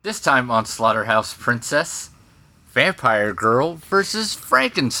This time on Slaughterhouse Princess, Vampire Girl versus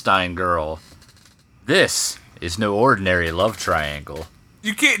Frankenstein Girl. This is no ordinary love triangle.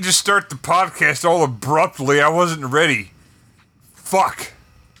 You can't just start the podcast all abruptly. I wasn't ready. Fuck.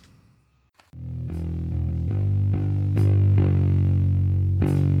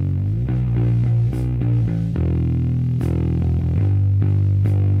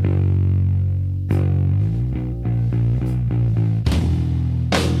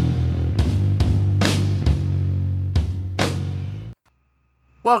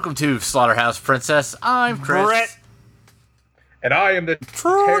 Welcome to Slaughterhouse Princess. I'm Chris. Brett. And I am the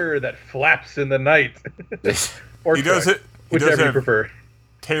terror that flaps in the night. Or He does it. He does whichever you have prefer.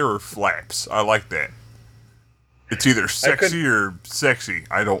 terror flaps. I like that. It's either sexy or sexy.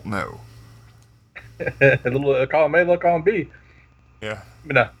 I don't know. A little column A, little column B. Yeah.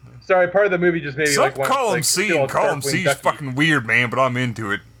 But no, sorry, part of the movie just made me Some like want column like, C feel and column Darkwing C is Ducky. fucking weird, man, but I'm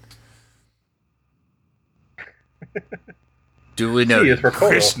into it. Duly C noted. is for total.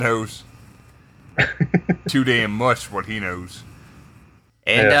 Chris knows. Too damn much what he knows.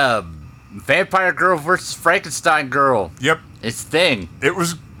 And, Yeah. Vampire Girl versus Frankenstein Girl. Yep. It's Thing. It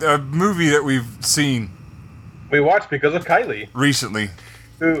was a movie that we've seen We watched because of Kylie, recently.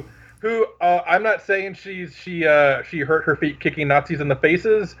 who I'm not saying she hurt her feet kicking Nazis in the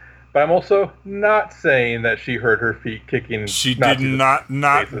faces, but I'm also not saying that she hurt her feet kicking. She Nazis did in not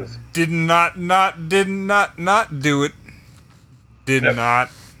faces. did not do it. Did Yep. not.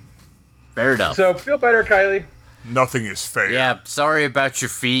 Fair enough. So feel better, Kylie. Nothing is fair. Yeah, sorry about your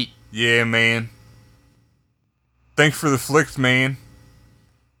feet. Yeah, man. Thanks for the flicks, man.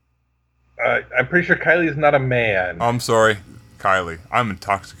 I'm pretty sure Kylie is not a man. I'm sorry, Kylie. I'm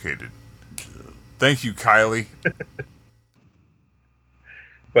intoxicated. Thank you, Kylie.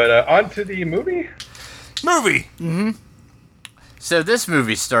 But on to the movie. Movie! So this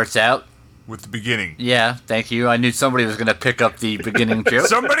movie starts out. With the beginning. Yeah, thank you. I knew somebody was going to pick up the beginning joke.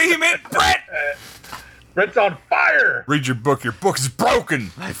 Somebody he meant Brett! Brett's on fire. Read your book. Your book is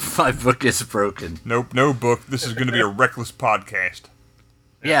broken. My book is broken. Nope, no book. This is going to be a reckless podcast.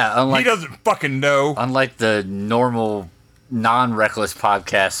 Yeah, He unlike doesn't fucking know. the normal, non-reckless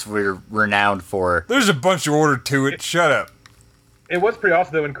podcasts we're renowned for. There's a bunch of order to it. Shut up. It was pretty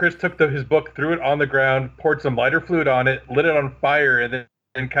awesome though when Chris took his book, threw it on the ground, poured some lighter fluid on it, lit it on fire, and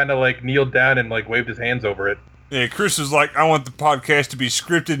then kind of like kneeled down and like waved his hands over it. Yeah, Chris is like, I want the podcast to be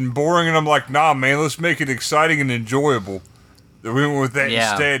scripted and boring, and I'm like, nah, man, let's make it exciting and enjoyable. We went with that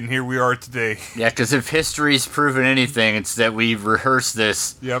Yeah. instead, and here we are today. Yeah, because if history's proven anything, it's that we've rehearsed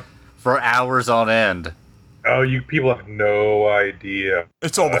this Yep. for hours on end. Oh, you people have no idea.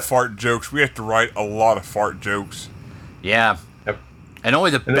 It's all the fart jokes. We have to write a lot of fart jokes. Yeah. Yep. And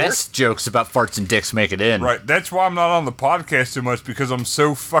only the And the best jokes about farts and dicks make it in. Right, that's why I'm not on the podcast so much, because I'm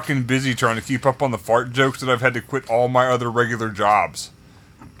so fucking busy trying to keep up on the fart jokes that I've had to quit all my other regular jobs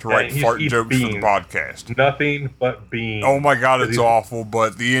to Yeah, write he's fart eating jokes for the beans. podcast. Nothing but beans. Oh my god, it's He's- awful,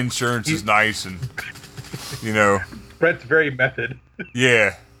 but the insurance is nice, and, you know, Brett's very method.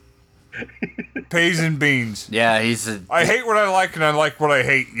 yeah. Pays and beans. Yeah, he's a... I hate what I like, and I like what I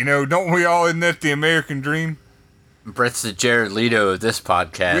hate. You know, don't we all, isn't that the American dream? Brett's the Jared Leto of this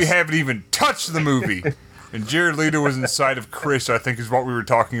podcast. We haven't even touched the movie. And Jared Leto was inside of Chris, I think is what we were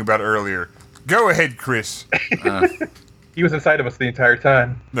talking about earlier. Go ahead, Chris. He was inside of us the entire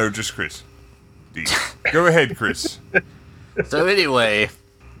time. No, just Chris. D. Go ahead, Chris. So anyway...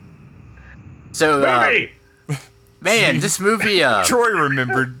 So, Movie! man, this movie, Troy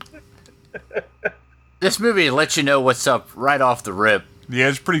remembered. this movie lets you know what's up right off the rip. Yeah,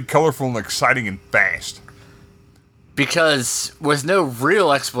 it's pretty colorful and exciting and fast. Because with no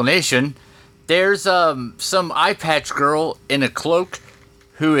real explanation, there's some eye patch girl in a cloak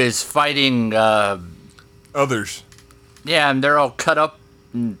who is fighting Others. yeah, and they're all cut up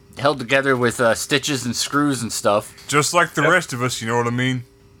and held together with stitches and screws and stuff. Just like the rest of us, you know what I mean?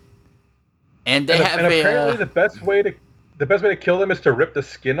 And they And, have and apparently a the best way to kill them is to rip the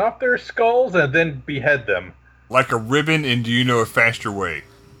skin off their skulls and then behead them. Like a ribbon, and do you know a faster way?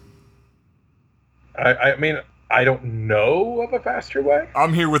 I mean, I don't know of a faster way.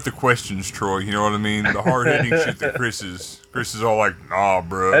 I'm here with the questions, Troy, you know what I mean? The hard-hitting shit that Chris is. Chris is all like, nah,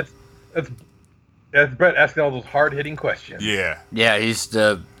 bro. That's Brett asking all those hard-hitting questions. Yeah. yeah, he's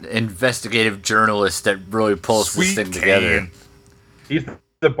the investigative journalist that really pulls this thing together. He's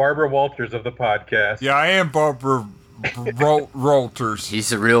the Barbara Walters of the podcast. Yeah, I am Barbara Rolters.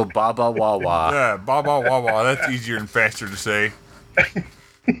 He's a real Baba Wawa. Yeah, ba ba wah wah. That's easier and faster to say.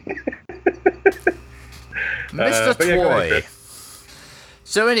 Mr. but yeah, go ahead, Toy. Chris.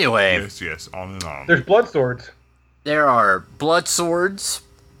 So anyway, Yes, on and on. There's blood swords. there are blood swords,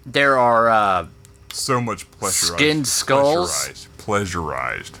 There are So much pressurized. Skinned skulls.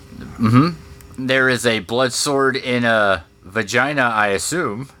 Pressurized. there is a blood sword in a vagina, I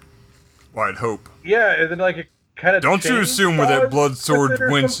assume. Well, I'd hope. Yeah, and then like it kind of. Don't you assume where that blood sword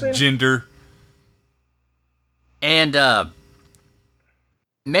went gender? And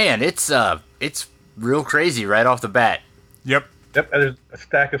man, it's real crazy right off the bat. Yep. Yep, and there's a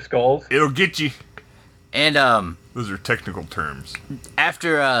stack of skulls. It'll get you. And Those are technical terms.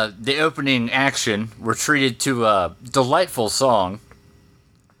 after the opening action, we're treated to a delightful song.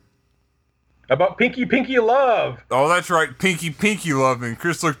 About Pinky Pinky Love. Oh, that's right. Pinky love. And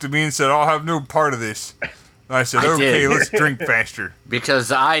Chris looked at me and said, I'll have no part of this. And I said, I okay, did. let's drink faster.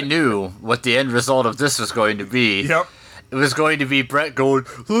 Because I knew what the end result of this was going to be. Yep. It was going to be Brett going,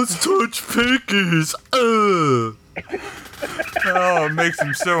 let's touch pinkies. Oh, it makes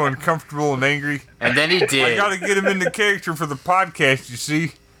him so uncomfortable and angry. And then he I did. gotta get him into character for the podcast, you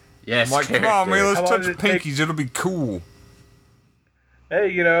see. Yes, I'm like, come on, man, How let's long touch did it take? pinkies. It'll be cool.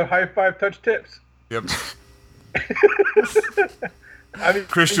 Hey, high five, touch tips. Yep. I mean,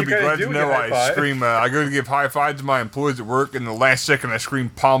 Chris, you'll you be kinda glad do to get know high I five. scream, I go to give high fives to my employees at work, and the last second I scream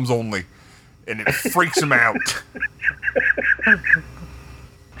palms only. And it freaks them out.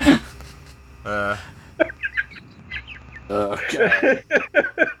 Okay.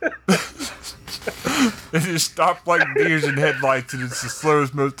 They just stop like deers in headlights, and it's the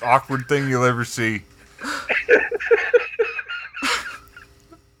slowest, most awkward thing you'll ever see.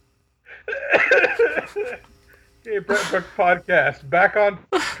 Hey, Brett Book Podcast, back on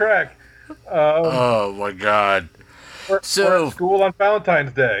track. Oh my god. We're at school on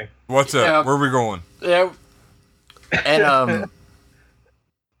Valentine's Day. What's up? Yeah. Where are we going? Yeah. And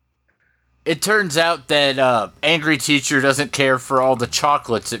it turns out that angry teacher doesn't care for all the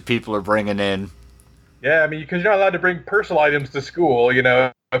chocolates that people are bringing in. Yeah, I mean, because you're not allowed to bring personal items to school,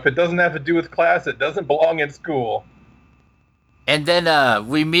 If it doesn't have to do with class, it doesn't belong in school. And then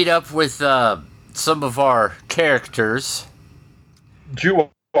we meet up with some of our characters.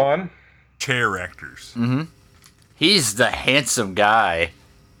 Juwon, Chair actors. He's the handsome guy.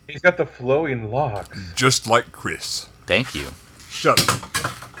 he's got the flowing locks. Just like Chris. Thank you. Shut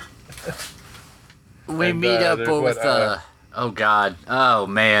up. We And, meet up there's with oh god. Oh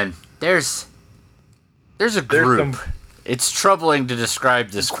man. There's a group. some- It's troubling to describe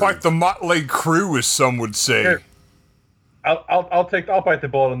this group. Quite the motley crew, as some would say. Here. I'll bite the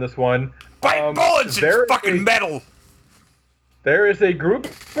bullet on this one. Bite bullets, there it's fucking is- metal. There is a group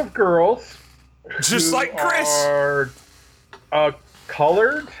of girls Just who like Chris. are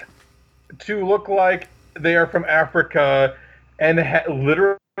colored to look like they are from Africa and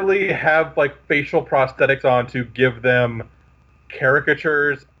literally have like facial prosthetics on to give them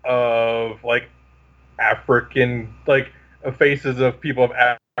caricatures of like African faces of people of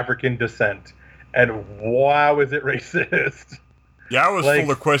African descent. And wow, is it racist? Yeah, I was like-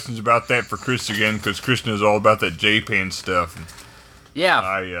 full of questions about that for Chris again, because Chris knows all about that J-Pan stuff. Yeah,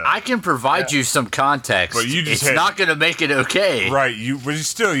 I, I can provide you some context. But you just it's had- not going to make it okay. Right, but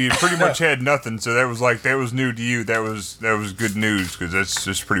you pretty much had nothing, so that was new to you. That was good news, because that's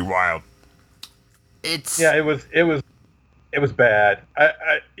just pretty wild. It's Yeah, it was bad.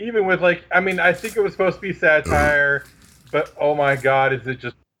 I even with I think it was supposed to be satire, but oh my god, is it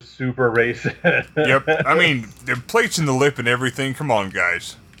just super racist? Yep, I mean, the plates in the lip and everything, come on,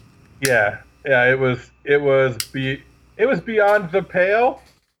 guys. Yeah, it was beyond the pale.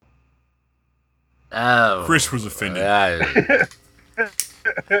 oh. Chris was offended.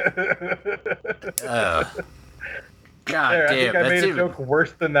 Oh. God There, I damn, think I that's made a even. joke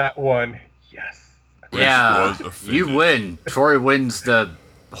worse than that one. Yes. Chris Yeah, was offended. you win. Troy wins the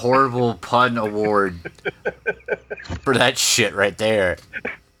horrible pun award for that shit right there.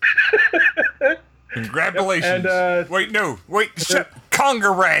 Congratulations. And, Shut.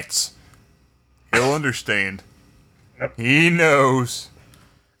 Conga rats. He'll understand. Yep. He knows.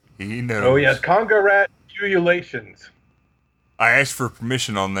 He knows. Oh yes, Conga rat ululations. I asked for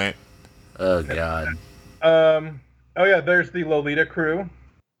permission on that. Oh god. Oh yeah, there's the Lolita crew.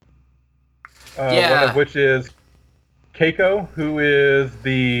 Yeah. One of which is Keiko, who is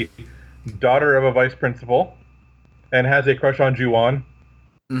the daughter of a vice principal, and has a crush on Juwon.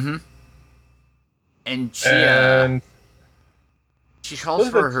 Mm-hmm. And And she calls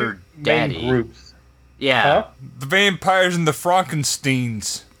those for are the her two main daddy. groups. Yeah. Huh? The vampires and the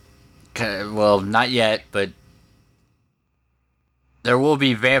Frankensteins. Well, not yet, but there will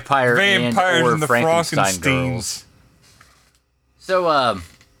be vampire Vampires and and or the Frankenstein Frankensteins. girls. So,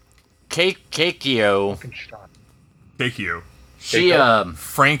 Keikyo, Keikyo. she Keiko?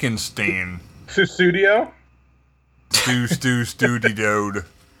 Frankenstein. Susudio. Stew, dode.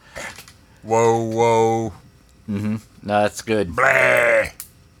 Whoa. No, that's good. Blah.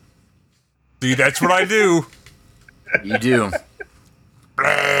 See, that's what I do. You do.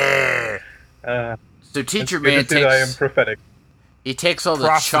 Blah. So Teacher It's good Man to see that I am takes prophetic. he takes all the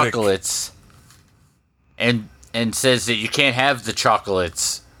Prosthetic. chocolates and says that you can't have the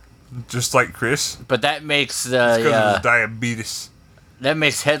chocolates, Just like Chris. but that makes Because of the his diabetes. that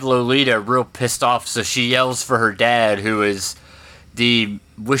makes Head Lolita real pissed off. So she yells for her dad, who is the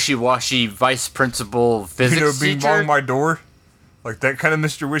wishy-washy vice principal You physics know, Bing teacher. Bong My Door? Like that kind of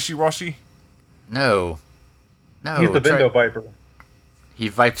Mr. Wishy-Washy? No, He's the Vindo Viper. He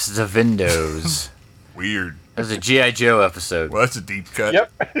vipes the windows. Weird. That was a G.I. Joe episode. Well, that's a deep cut.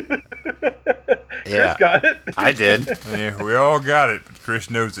 Yep. Yeah, Chris got it. I did. Yeah, we all got it, but Chris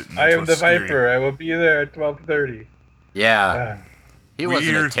knows it. and I that's am what's the scary. Viper. I will be there at 12:30. Yeah, he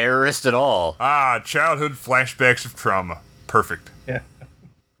wasn't a Weird. terrorist at all. Childhood flashbacks of trauma. Perfect. Yeah.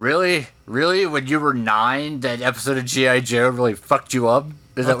 Really? When you were 9, that episode of G.I. Joe really fucked you up?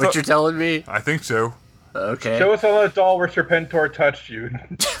 Is that what thought- you're telling me? I think so. Okay. Show us on that doll where Serpentor touched you.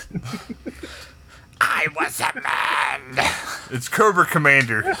 I was a man! It's Cobra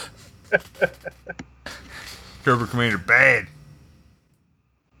Commander. Cobra Commander bad.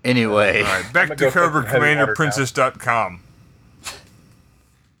 Anyway. All right, back I'm to gonna go Cobra put some heavy Commander water Princess.com.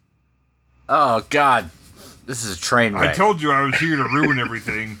 Oh, God. This is a train I wreck. told you I was here to ruin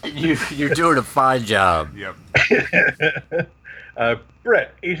everything. You're doing a fine job. Yep.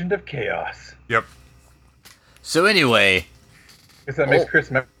 Brett, Agent of Chaos. Yep. So anyway, Guess that makes Oh.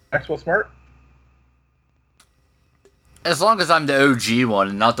 Chris Maxwell smart. as long as I'm the OG one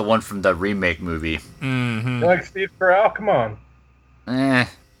and not the one from the remake movie. Mm-hmm. You like Steve Carell? Come on. Eh.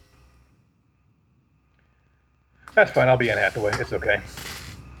 That's fine. I'll be Anne Hathaway. It's okay.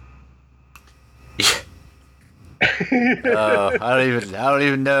 I don't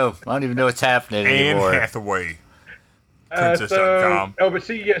even know. I don't even know what's happening Anne anymore. Hathaway. Princess.com. But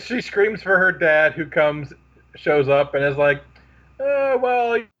she screams for her dad, who shows up, and is like, "Oh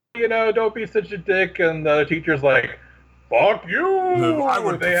well, don't be such a dick." And the teacher's like, "Fuck you! No, I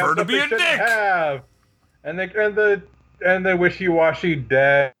would They have prefer to be something a they shouldn't dick." Have. And the wishy-washy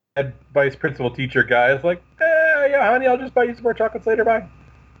dad, vice principal teacher guy is like, yeah, honey, I'll just buy you some more chocolates later. Bye."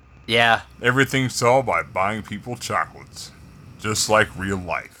 Yeah, Everything's solved by buying people chocolates. Just like real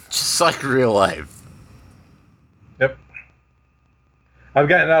life. just like real life. Yep. I've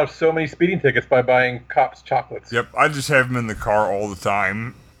gotten out of so many speeding tickets by buying cops chocolates. Yep, I just have them in the car all the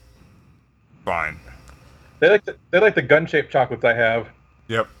time. Fine. They like the gun-shaped chocolates I have.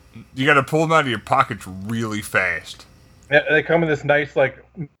 Yep. You gotta pull them out of your pockets really fast. Yeah, they come in this nice, like,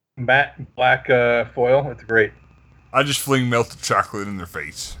 matte black foil. It's great. I just fling melted chocolate in their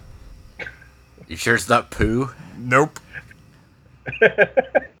face. You sure it's not poo? Nope.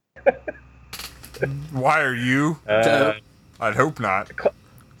 Why are you? I'd hope not.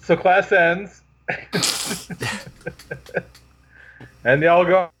 So class ends. And they all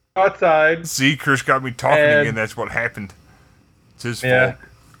go outside. See, Chris got me talking And- again. That's what happened. It's his Yeah. fault.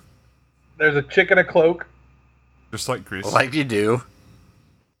 There's a chick in a cloak. Just like Chris. Like you do.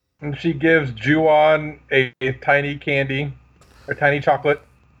 And she gives Ju-on a tiny candy. Or tiny chocolate.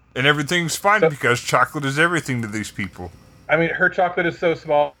 And everything's fine So- because chocolate is everything to these people. I mean, her chocolate is so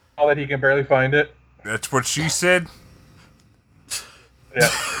small that he can barely find it. That's what she said. Yeah.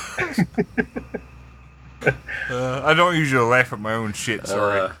 I don't usually laugh at my own shit,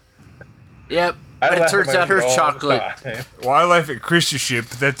 sorry. Yep. I But it laugh at turns my out her shit all the chocolate. time. Well, I laugh at Chris's shit,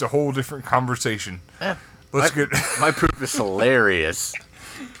 but that's a whole different conversation. Let's get... My poop is hilarious.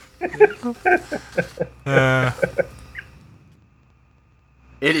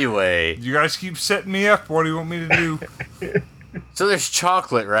 Anyway, You guys keep setting me up. What do you want me to do? so there's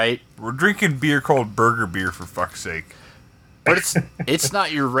chocolate, right? We're drinking beer called Burger Beer, for fuck's sake. But it's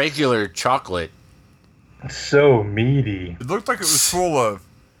not your regular chocolate. So meaty. It looked like it was full of,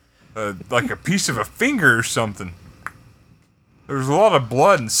 like a piece of a finger or something. There was a lot of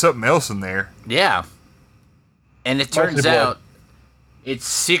blood and something else in there. Yeah. And it turns Mostly blood. out its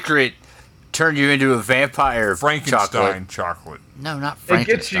secret turned you into a vampire Frankenstein chocolate. chocolate. No, not It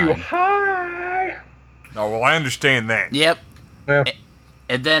Frankenstein. gets you high. Oh, well, I understand that. Yep. Yeah.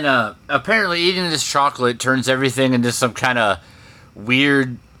 And then apparently eating this chocolate turns everything into some kind of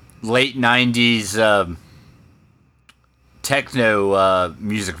weird late 90s techno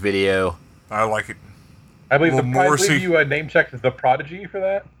music video. I like it. I believe, Well, I Morrissey- believe you name checked the Prodigy for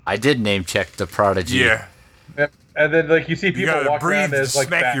that. I did name check the Prodigy. Yeah. Yep. And then like you see people gotta walk around breathe as to like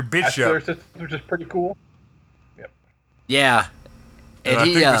smack your bitch bachelor up. systems, which is pretty cool. Yeah. And And I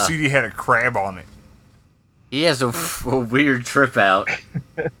he, think the CD had a crab on it. he has a weird trip out.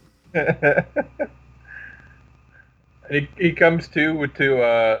 He comes to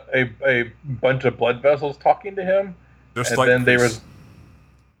a bunch of blood vessels talking to him, Just and like then Chris.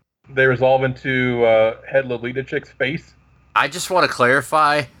 they resolve into Head Lolita Chick's face. I just want to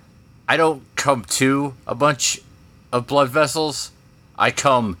clarify, I don't come to a bunch of blood vessels. I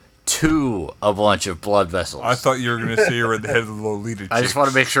come to a bunch of blood vessels. I thought you were going to say you were the head of the Lolita I just want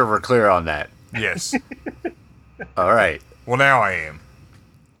to make sure we're clear on that. Yes. All right. Well, now I am.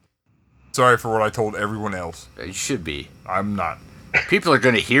 Sorry for what I told everyone else. You should be. I'm not. People are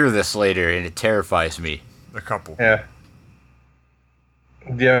going to hear this later, and it terrifies me. A couple. Yeah.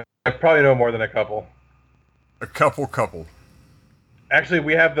 Yeah, I probably know more than a couple. A couple. Actually,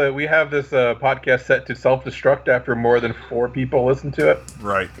 we have this podcast set to self-destruct after more than 4 people listen to it.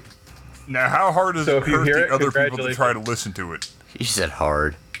 Right. Now, how hard does So it if you hurt hear the it, other people to congratulations. try to listen to it? You said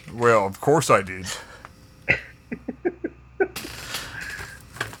hard. Well, of course I did.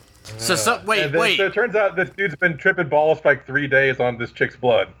 So And then, So it turns out this dude's been tripping balls for like 3 days on this chick's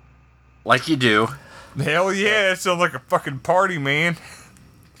blood. Like you do. Hell yeah, it sounds like a fucking party, man.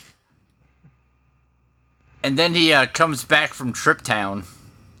 And then he comes back from Trip Town.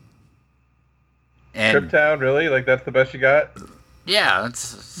 And Trip Town, really? Like that's the best you got? yeah,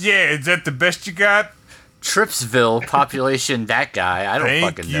 it's Yeah, is that the best you got? Tripsville population. That guy, I don't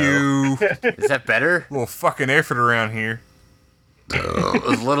Thank fucking know. you. Is that better? Little fucking effort around here.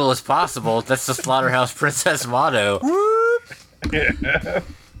 As little as possible. That's the Slaughterhouse Princess motto. Whoop.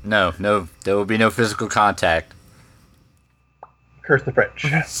 No, there will be no physical contact. Curse the French.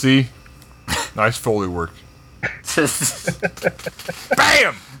 See? Nice Foley work. Oh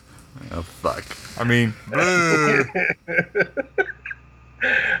Bam! fuck. I mean,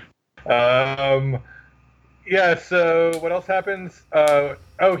 Yeah, so what else happens?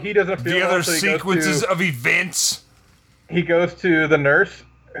 He doesn't feel the well, other so sequences of events. he goes to the nurse,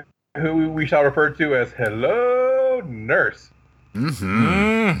 who we shall refer to as Hello Nurse. Mm-hmm.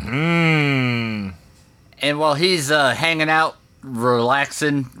 And while he's hanging out,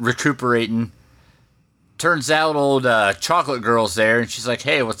 relaxing, recuperating, turns out old chocolate girl's there, and she's like,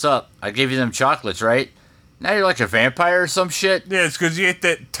 "Hey, what's up? I gave you them chocolates, right? Now you're like a vampire or some shit." Yeah, it's because you ate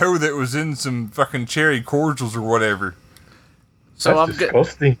that toe that was in some fucking cherry cordials or whatever. So That's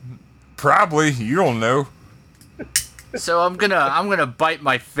disgusting. Probably. You don't know. I'm gonna bite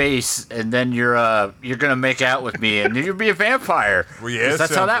my face, and then you're gonna make out with me, and you'll be a vampire. Well, yes, 'Cause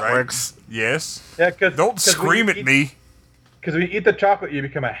that's how that right. works. Yes. Yeah, because Don't scream at me. Because when you eat the chocolate, you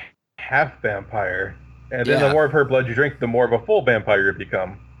become a half vampire, and then Yeah. the more of her blood you drink, the more of a full vampire you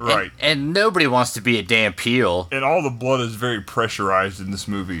become. Right. And nobody wants to be a damn peel. And all the blood is very pressurized in this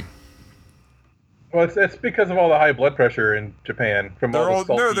movie. Well, it's because of all the high blood pressure in Japan from all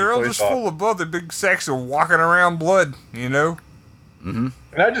the salty they're all soy just sauce. full of blood. They're big sacks of walking around blood, you know?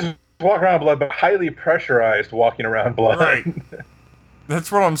 Not just walk around blood, but highly pressurized walking around blood. Right.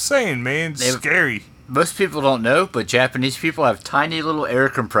 That's what I'm saying, man. It's They- scary. Most people don't know, but Japanese people have tiny little air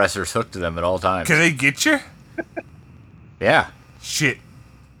compressors hooked to them at all times. Can they get you? Yeah. Shit.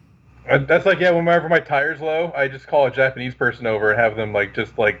 And that's like, yeah, whenever my tire's low, I just call a Japanese person over and have them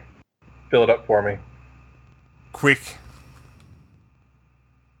just fill it up for me. Quick.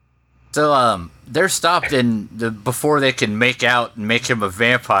 So they're stopped before they can make out and make him a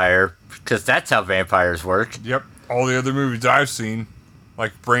vampire, because that's how vampires work. Yep. All the other movies I've seen,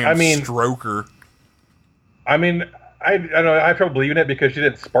 like Bram I mean- Stoker. I mean, I don't know, I have trouble believing it because she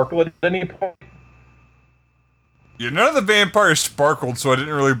didn't sparkle at any point. Yeah, none of the vampires sparkled, so I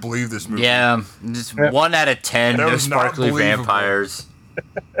didn't really believe this movie. Yeah, just 1 out of 10. That No was not sparkly believable. vampires.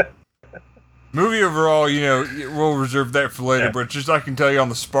 Movie overall, we'll reserve that for later, Yeah. but just I can tell you on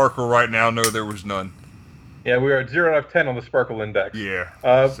the sparkle right now, no, there was none. Yeah, we are at 0 out of 10 on the sparkle index. Yeah.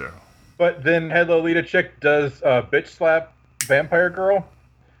 So. But then Head Lolita Chick does bitch slap vampire girl,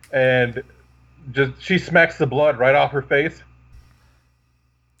 and she smacks the blood right off her face.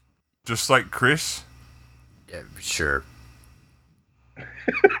 Just like Chris. Yeah, sure.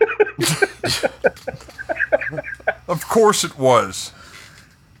 Of course it was.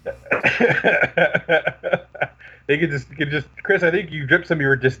 They could just, Chris, I think you dripped some of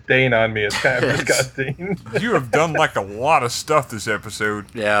your disdain on me. It's kind of disgusting. You have done like a lot of stuff this episode.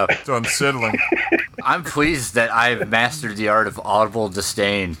 Yeah. It's unsettling. I'm pleased that I've mastered the art of audible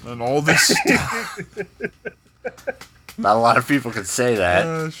disdain. And all this stuff. Not a lot of people can say that.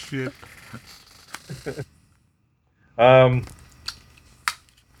 Oh, shit. And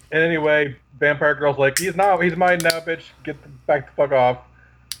anyway, vampire girl's like, he's mine now, bitch. Get back the fuck off.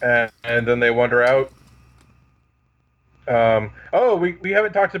 And then they wander out. We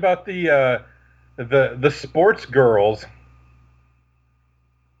haven't talked about the sports girls.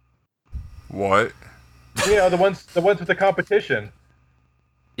 What? You know, the ones with the competition.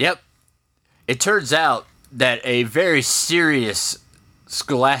 Yep. It turns out that a very serious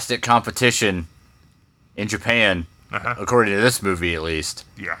scholastic competition in Japan, according to this movie at least,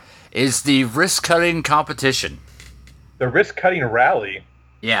 Yeah. is the wrist-cutting competition. The wrist-cutting rally.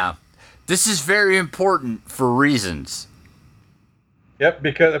 Yeah. This is very important for reasons. Yep,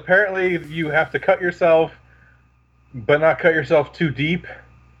 because apparently you have to cut yourself, but not cut yourself too deep.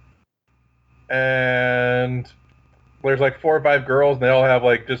 And there's like 4 or 5 girls, and they all have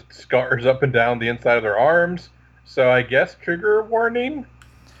like just scars up and down the inside of their arms. So I guess trigger warning.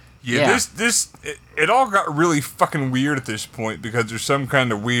 Yeah. It all got really fucking weird at this point because there's some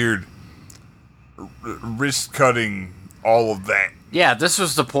kind of weird wrist cutting, all of that. Yeah, this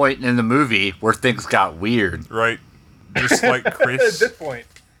was the point in the movie where things got weird. Right? Just like Chris. At this point,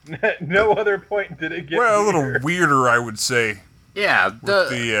 no other point did it get. Well, a weird. little weirder, I would say. Yeah,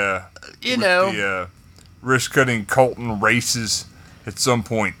 The wrist cutting Colton races at some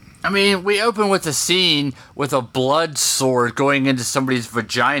point. I mean, we open with a scene with a blood sword going into somebody's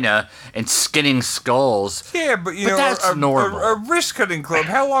vagina and skinning skulls. Yeah, but that's normal. A wrist cutting club,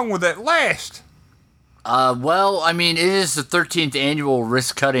 how long would that last? Well, I mean, it is the 13th annual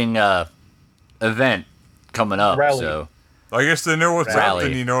wrist-cutting event coming up, Rally. so... I guess they know what's Rally. up,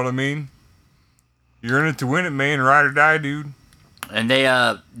 then, you know what I mean? You're in it to win it, man. Ride or die, dude. And they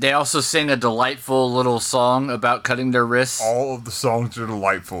also sing a delightful little song about cutting their wrists. All of the songs are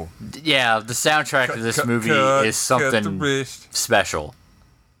delightful. Yeah, the soundtrack of this movie is something special.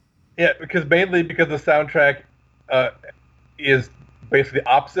 Yeah, mainly because the soundtrack is basically the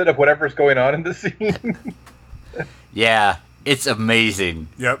opposite of whatever's going on in the scene. Yeah, it's amazing.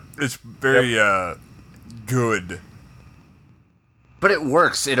 Yep, it's very good. But it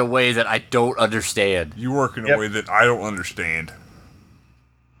works in a way that I don't understand. You work in a way that I don't understand.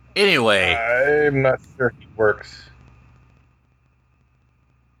 Anyway, I'm not sure it works.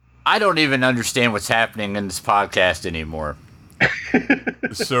 I don't even understand what's happening in this podcast anymore.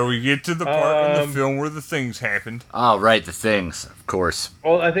 So we get to the part in the film where the things happened. Oh, right, the things, of course.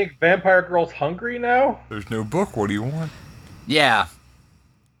 Well, I think Vampire Girl's hungry now. There's no book. What do you want? Yeah.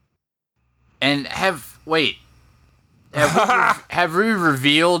 And have we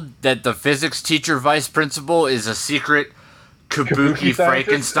revealed that the physics teacher vice principal is a secret Kabuki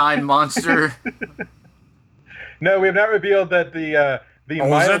Frankenstein monster? No, we have not revealed that the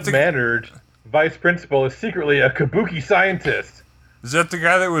mild-mannered vice principal is secretly a Kabuki scientist. Is that the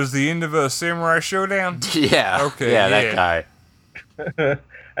guy that was the end of a Samurai Showdown? Yeah. Okay. Yeah, that guy.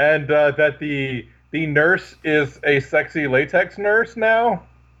 And that the nurse is a sexy latex nurse now.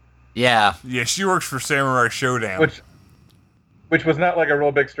 Yeah. Yeah, she works for Samurai Showdown. Which was not like a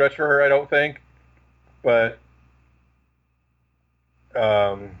real big stretch for her, I don't think. But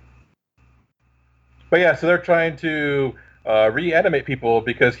yeah, so they're trying to reanimate people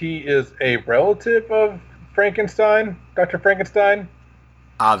because he is a relative of Frankenstein, Dr. Frankenstein.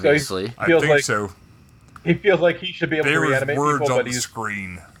 Obviously. So he feels so. He feels like he should be able to reanimate words people, on but the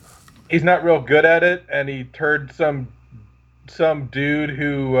screen. He's not real good at it, and he turned some dude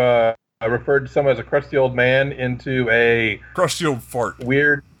who referred to someone as a crusty old man into a crusty old fart.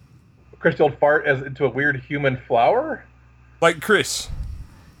 Into a weird human flower. Like Chris.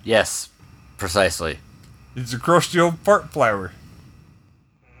 Yes, precisely. It's a crusty old fart flower.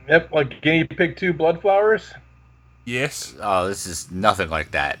 Yep, like guinea pig 2 blood flowers. Yes. Oh, this is nothing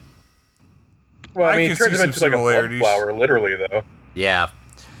like that. Well, I mean, it turns him into like a blood flower, literally, though. Yeah.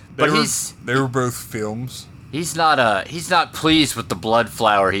 They were both films. He's not pleased with the blood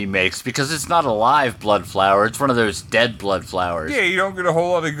flower he makes because it's not a live blood flower. It's one of those dead blood flowers. Yeah, you don't get a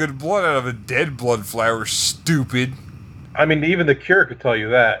whole lot of good blood out of a dead blood flower, stupid. I mean, even the Cure could tell you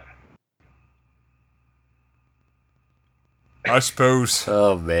that. I suppose.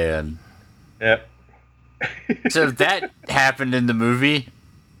 Oh, man. Yep. So that happened in the movie?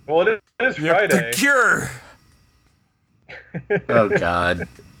 Well, it is Friday. The Cure! Oh, God.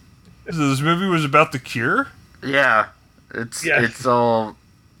 So this movie was about The Cure? Yeah. It's all...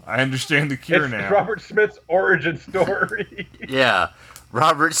 I understand The Cure now. It's Robert Smith's origin story. Yeah.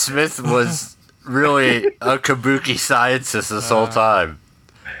 Robert Smith was really a kabuki scientist this whole time.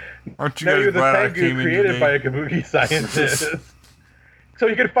 Aren't you guys glad I came in created today? by a kabuki scientist. So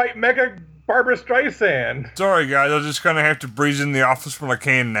you can fight Mega Barbara Streisand. Sorry, guys. I'll just kind of have to breeze in the office when I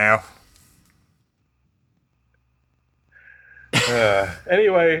can now.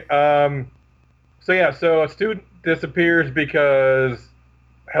 Anyway, so a student disappears because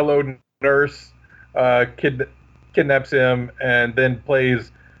Hello Nurse kidnaps him and then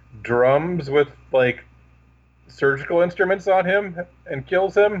plays drums with like surgical instruments on him and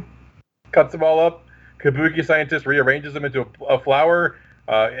kills him. cuts them all up. Kabuki scientist rearranges them into a flower,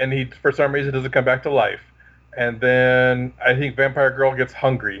 and he, for some reason, doesn't come back to life. And then I think Vampire Girl gets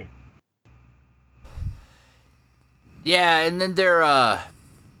hungry. Yeah, and then they're on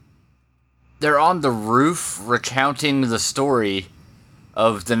the roof recounting the story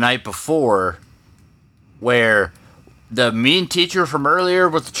of the night before, where the mean teacher from earlier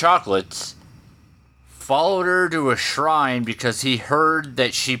with the chocolates followed her to a shrine because he heard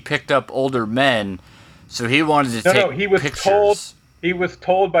that she picked up older men, so he wanted to take pictures. He was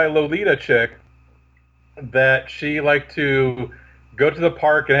told by Lolita chick that she liked to go to the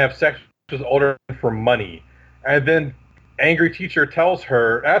park and have sex with older men for money. And then angry teacher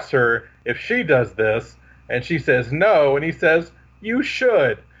asks her if she does this, and she says no, and he says, "You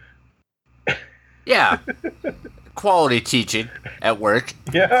should." Yeah. Quality teaching at work.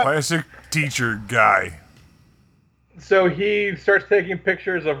 Yeah. Classic teacher guy. So he starts taking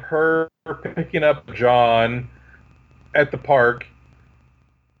pictures of her picking up John at the park,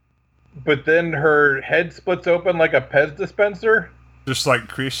 but then her head splits open like a Pez dispenser, Just like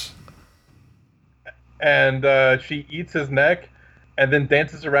Chris. and she eats his neck, and then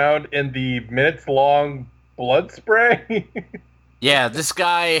dances around in the minutes-long blood spray. Yeah, this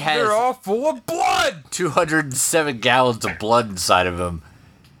guy They're has all full of blood! 207 gallons of blood inside of him.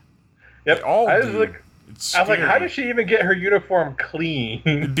 Yep. They all I was do. like, It's how scary. does she even get her uniform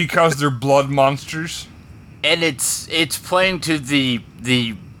clean? Because they're blood monsters. And it's playing to the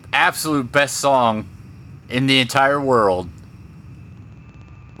absolute best song in the entire world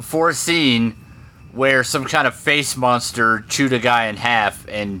for a scene where some kind of face monster chewed a guy in half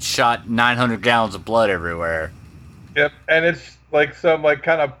and shot 900 gallons of blood everywhere. Yep, and it's like some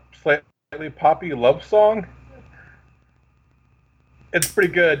kind of slightly poppy love song. It's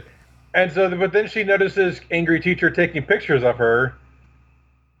pretty good. And so, but then she notices angry teacher taking pictures of her.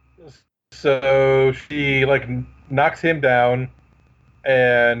 So she knocks him down,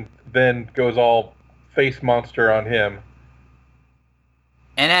 and then goes all face monster on him.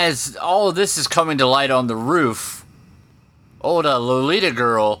 And as all of this is coming to light on the roof, old Lolita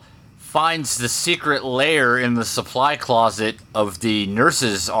girl finds the secret lair in the supply closet of the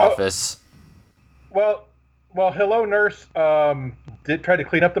nurse's office. Well, hello, nurse. Did try to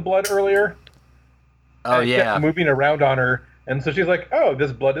clean up the blood earlier. Oh, and it yeah. kept moving around on her, and so she's like, "Oh,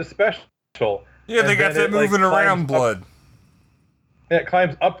 this blood is special." Yeah, they And got then that moving around climbs blood. It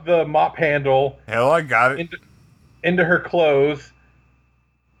climbs up the mop handle Hell, I got it. into her clothes,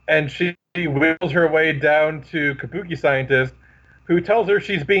 and she wheels her way down to Kabuki Scientist, who tells her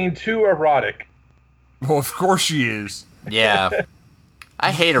she's being too erotic. Well, of course she is. Yeah.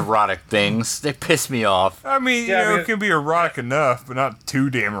 I hate erotic things. They piss me off. I mean, it can be erotic enough, but not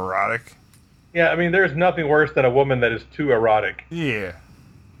too damn erotic. Yeah, I mean, there's nothing worse than a woman that is too erotic. Yeah.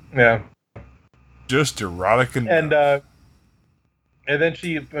 Yeah. Just erotic enough. And then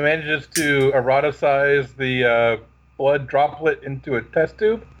she manages to eroticize the blood droplet into a test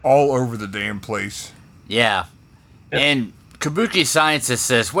tube. All over the damn place. Yeah. Yep. And Kabuki Scientist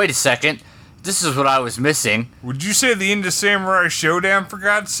says, wait a second, this is what I was missing. Would you say the end of Samurai Showdown, for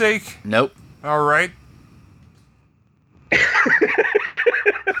God's sake? Nope. Alright.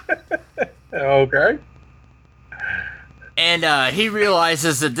 Okay. And he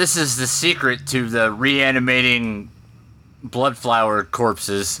realizes that this is the secret to the reanimating blood flower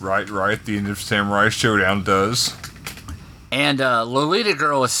corpses. Right. The end of Samurai Showdown does. And Lolita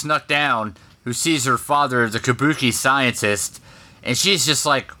girl is snuck down, who sees her father, the Kabuki Scientist, and she's just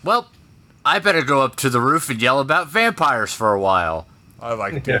like, well, I better go up to the roof and yell about vampires for a while. I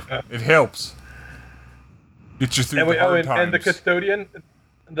like it. It helps. Get you through the hard times. And the custodian,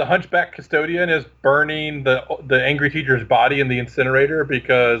 the hunchback custodian, is burning the angry teacher's body in the incinerator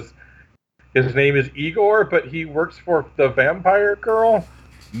because his name is Igor, but he works for the vampire girl.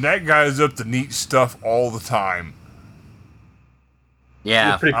 And that guy's up to neat stuff all the time.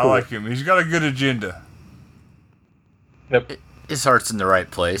 Yeah. He's pretty I cool. like him. He's got a good agenda. Yep. His heart's in the right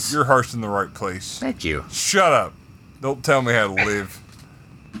place. Your heart's in the right place. Thank you. Shut up. Don't tell me how to live.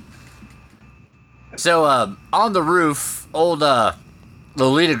 So, on the roof, old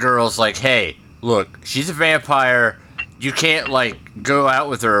Lolita girl's like, hey, look, she's a vampire. You can't, go out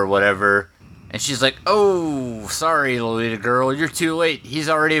with her or whatever. And she's like, oh, sorry, Lolita girl, you're too late. He's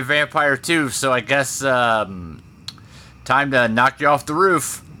already a vampire too, so I guess, time to knock you off the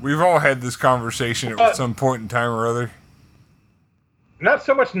roof. We've all had this conversation at some point in time or other. Not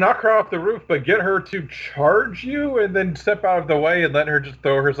so much knock her off the roof, but get her to charge you and then step out of the way and let her just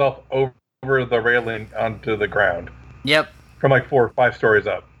throw herself over the railing onto the ground Yep. from 4 or 5 stories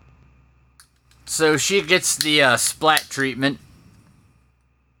up. So she gets the splat treatment.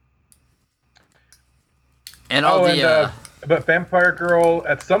 And all but Vampire Girl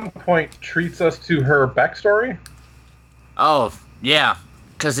at some point treats us to her backstory. Oh, yeah.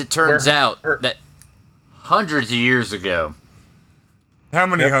 Because it turns out that hundreds of years ago... How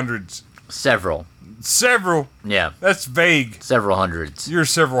many hundreds? Several. Several? Yeah. That's vague. Several hundreds. You're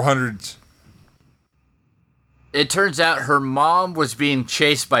several hundreds. It turns out her mom was being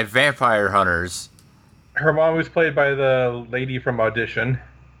chased by vampire hunters. Her mom was played by the lady from Audition.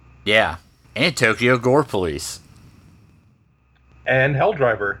 Yeah. And Tokyo Gore Police. And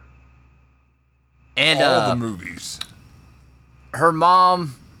Helldriver. And all the movies. Her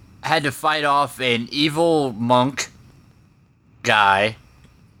mom had to fight off an evil monk guy.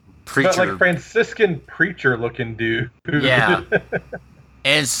 Preacher. But like Franciscan preacher looking dude. Yeah.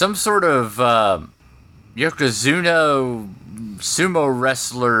 And some sort of Yokozuna sumo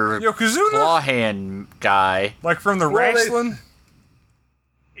wrestler claw hand guy. Like from the wrestling?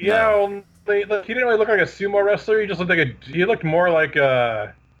 Yeah, well, he didn't really look like a sumo wrestler. He just looked like he looked more like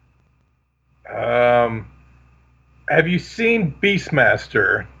a have you seen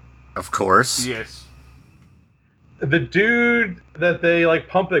Beastmaster? Of course. Yes. The dude that they like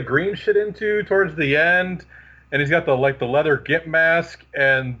pump the green shit into towards the end, and he's got the leather gimp mask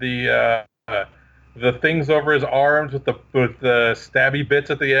and the things over his arms with the stabby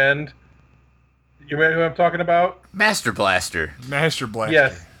bits at the end. You remember who I'm talking about? Master Blaster. Master Blaster.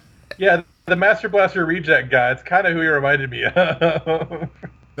 Yes. Yeah, the Master Blaster reject guy. It's kind of who he reminded me of. That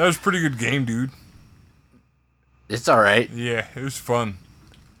was a pretty good game, dude. It's alright. Yeah, it was fun.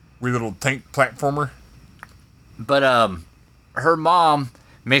 Weird little tank platformer. But, her mom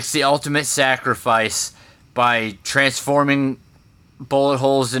makes the ultimate sacrifice by transforming bullet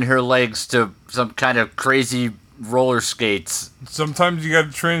holes in her legs to some kind of crazy roller skates. Sometimes you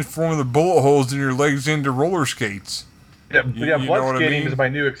gotta transform the bullet holes in your legs into roller skates. Yeah, you blood skating is my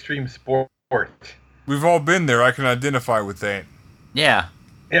new extreme sport. We've all been there. I can identify with that. Yeah.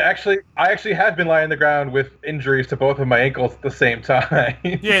 Yeah, I actually have been lying on the ground with injuries to both of my ankles at the same time.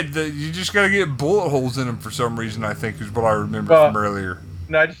 Yeah, you just gotta get bullet holes in them for some reason, I think, is what I remember from earlier.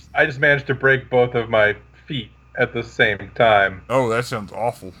 No, I just managed to break both of my feet at the same time. Oh, that sounds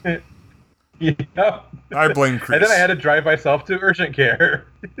awful. Yeah. I blame Chris. And then I had to drive myself to urgent care.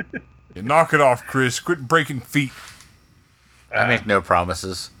 Yeah, knock it off, Chris. Quit breaking feet. I make no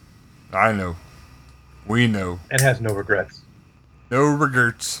promises. I know. We know. And has no regrets. No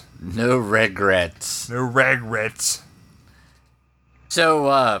regrets. No regrets. No regrets.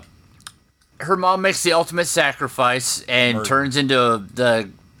 So, her mom makes the ultimate sacrifice and turns into the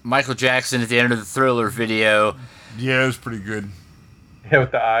Michael Jackson at the end of the Thriller video. Yeah, it was pretty good. Yeah,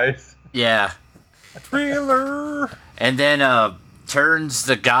 with the eyes. Yeah. Thriller! And then, turns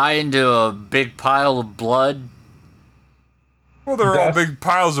the guy into a big pile of blood. Well, they're all big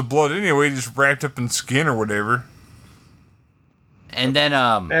piles of blood anyway, just wrapped up in skin or whatever. And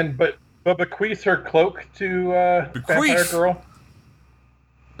then, but bequeaths her cloak to, Vampire Girl.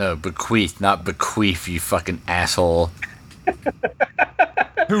 No, bequeath, not bequeath, you fucking asshole.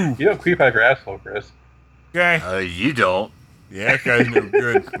 Who? You don't queef out of your asshole, Chris. Guy. You don't. Yeah, that guy's no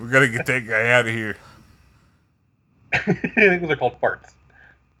good. We gotta get that guy out of here. I think those are called farts.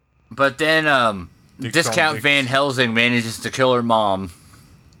 But then, Discount Van Helsing manages to kill her mom.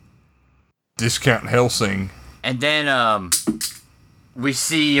 Discount Helsing. And then, we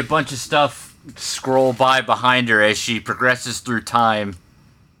see a bunch of stuff scroll by behind her as she progresses through time.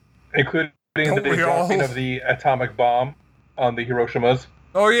 Including the dropping of the atomic bomb on the Hiroshimas.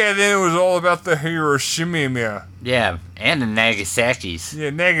 Oh yeah, then it was all about the Hiroshima. Yeah, and the Nagasaki's. Yeah,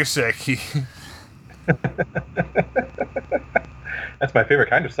 Nagasaki. That's my favorite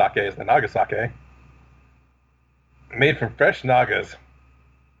kind of sake, is the Nagasake. Made from fresh Nagas.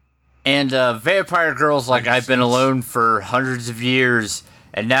 And Vampire Girl's like, I've been alone for hundreds of years,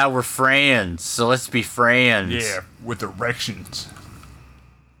 and now we're friends, so let's be friends. Yeah, with erections.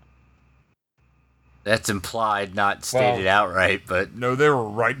 That's implied, not stated outright, but... No, they were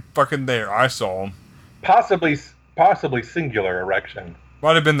right fucking there. I saw them. Possibly singular erection.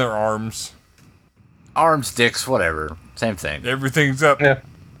 Might have been their arms. Arms, dicks, whatever. Same thing. Everything's up. Yeah.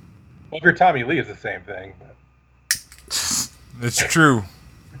 Well, if you're Tommy Lee, it's the same thing. It's true.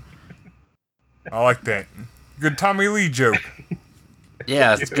 I like that. Good Tommy Lee joke.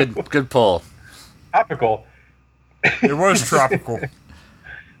 Yeah, it's good pull. Topical. It was tropical.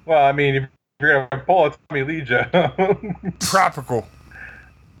 Well, I mean, if you're gonna pull a Tommy Lee joke. Tropical.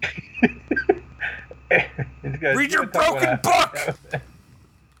 Read your broken book!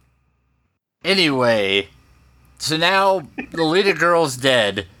 Anyway, so now the Lolita girl's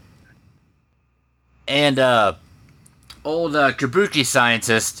dead, and old Kabuki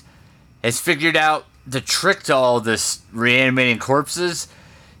scientist has figured out the trick to all this reanimating corpses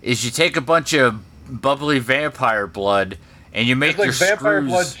is you take a bunch of bubbly vampire blood and you make It's like your vampire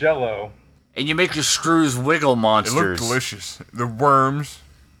blood screws jello. and you make your screws wiggle It monsters. looked delicious. The worms.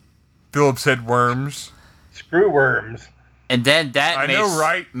 Phillips head worms. Screw worms. And then that I makes, know,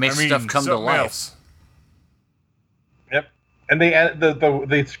 right? makes I mean, stuff come to something life. else. Yep. And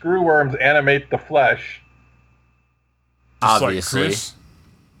the screw worms animate the flesh. Just Obviously. Like Chris.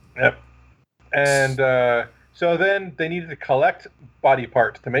 Yep. And so then they needed to collect body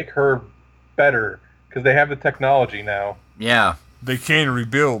parts to make her better because they have the technology now. Yeah. They can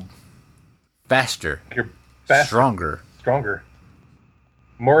rebuild. Faster. You're faster, Stronger. stronger,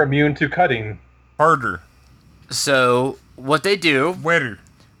 more immune to cutting. Harder. So, what they do... Wetter.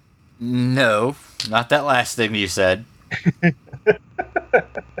 No, not that last thing you said.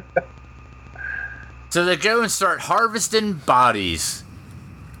 So they go and start harvesting bodies.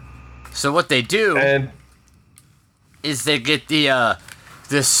 So what they do And is they get the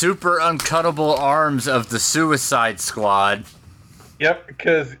super uncuttable arms of the Suicide Squad. yep,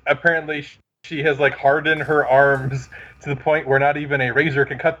 because apparently she has like hardened her arms to the point where not even a razor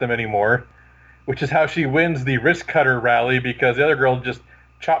can cut them anymore. Which is how she wins the wrist cutter rally because the other girl just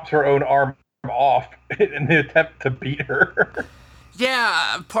chops her own arm off in the attempt to beat her.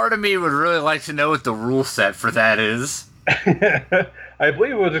 Yeah, part of me would really like to know what the rule set for that is. I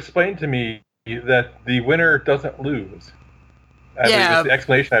believe it was explained to me that the winner doesn't lose. I believe Yeah. that's the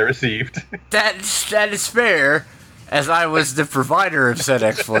explanation I received. That is fair, as I was the provider of said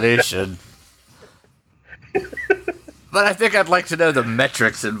explanation. But I think I'd like to know the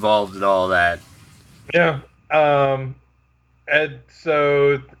metrics involved in all that. Yeah. And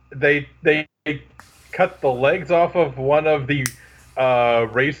so they cut the legs off of one of the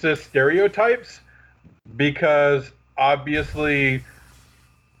racist stereotypes because obviously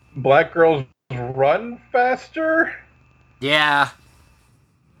black girls run faster. Yeah.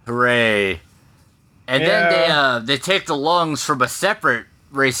 Hooray. And then they take the lungs from a separate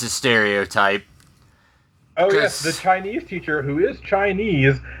racist stereotype. Oh yes, 'Cause- the Chinese teacher who is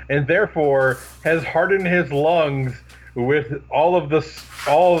Chinese and therefore has hardened his lungs with all of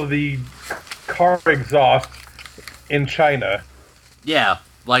the car exhaust in China. Yeah,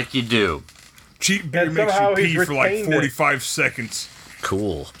 like you do. Cheap beer And makes somehow you pee he's for like retained it. 45 seconds.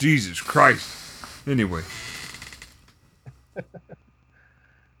 Cool. Jesus Christ. Anyway.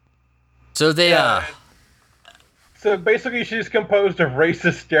 So they, So basically, she's composed of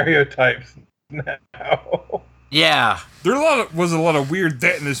racist stereotypes now. yeah. There was a lot of weird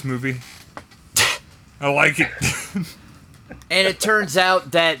that in this movie. I like it. And it turns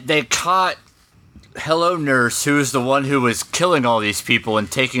out that they caught Hello Nurse, who is the one who was killing all these people and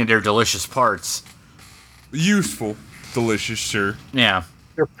taking their delicious parts. Useful. Delicious, sir. Yeah.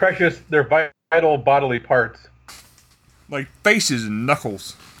 They're precious. They're vital bodily parts. Like faces and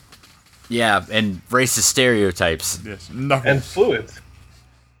knuckles. Yeah, and racist stereotypes. Yes, knuckles. And fluids.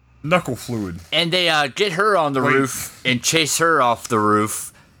 Knuckle fluid. And they get her on the Wait. roof and chase her off the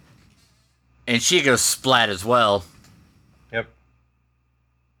roof. And she goes splat as well. Yep.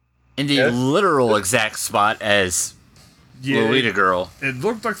 In the Yes. literal exact spot as Lolita Girl. It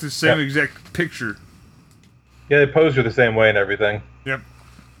looked like the same Yep. exact picture. Yeah, they posed her the same way and everything. Yep.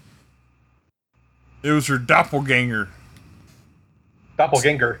 It was her doppelganger.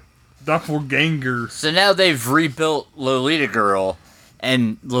 Doppelganger. Doppelganger. So now they've rebuilt Lolita Girl.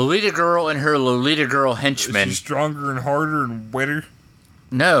 And Lolita Girl and her Lolita Girl Is henchmen. she stronger and harder and wetter?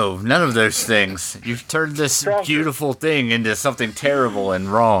 No, none of those things. You've turned this Stronger. beautiful thing into something terrible and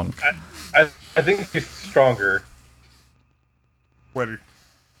wrong. I think she's stronger. Wetter.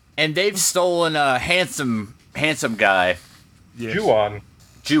 And they've stolen a handsome guy, Yes.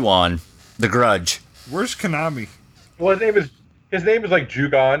 Juon. the Grudge. Where's Konami? Well, his name is like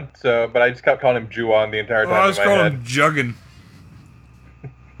Jugon, so but I just kept calling him Juon the entire Oh, time I in was my calling head. him Juggin.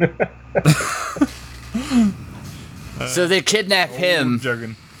 So they kidnap him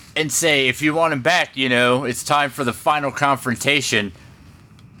Juggin. and say, if you want him back, it's time for the final confrontation.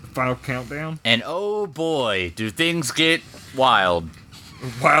 Final countdown. And oh boy, do things get wild.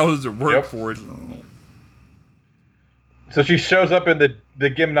 Wow, does it work Yep. for it? So she shows up in the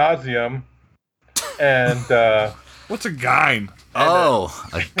gymnasium, and What's a gime? Oh,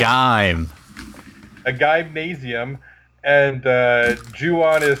 a gime. a gymnasium, and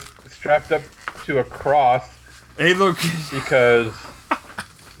Juon is strapped up to a cross Hey, look. because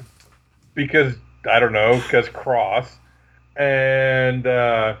I don't know, because cross, and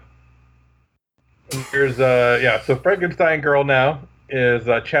there's so Frankenstein Girl now is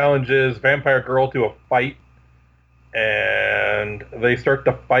challenges Vampire Girl to a fight, and they start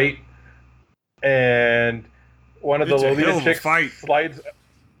to fight, and one of the It's a hell Lolita of a chicks fight.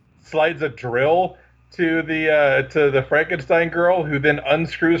 slides a drill to the Frankenstein girl, who then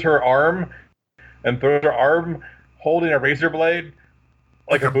unscrews her arm and throws her arm holding a razor blade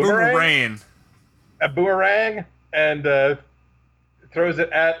like a boomerang. A boomerang, and throws it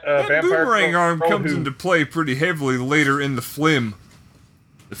at a That vampire boomerang girl arm comes who, into play pretty heavily later in the film.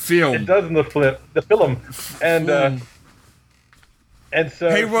 The film. It does in the film, and so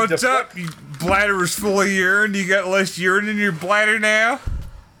Hey, she what's up? Your bladder is full of urine. You got less urine in your bladder now?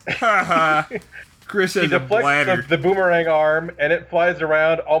 Haha. Chris He has a deflects bladder. the boomerang arm, and it flies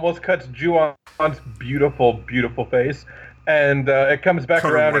around, almost cuts Ju-on's beautiful, beautiful face, and it comes back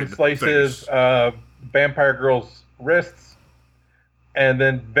Cut her around right and in the slices face. Vampire Girl's wrists, and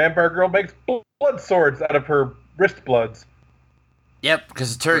then Vampire Girl makes blood swords out of her wrist bloods. Yep,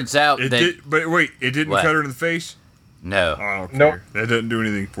 because it turns out It that did, but wait, it didn't What? cut her in the face? no. I don't care. Nope. That doesn't do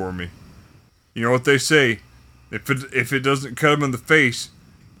anything for me. You know what they say? If it doesn't cut him in the face,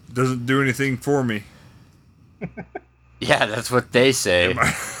 it doesn't do anything for me. Yeah, that's what they say.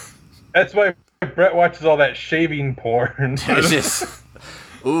 That's why Brett watches all that shaving porn. It's just,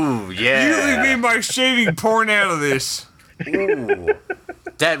 ooh, yeah. You leave me my shaving porn out of this. Ooh,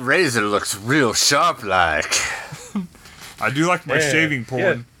 that razor looks real sharp like. I do like my Yeah. shaving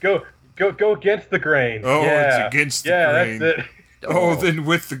porn. Yeah, go against the grain. Oh, yeah. it's against the yeah, grain. that's it. Oh, then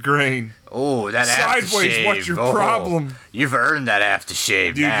with the grain. Oh, that Sideways, aftershave. what's your Oh, problem? You've earned that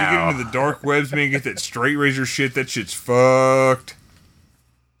aftershave Dude, now. you get into the dark webs, man, get that straight razor shit, that shit's fucked.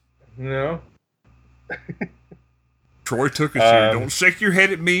 No. Troy took us here. Don't shake your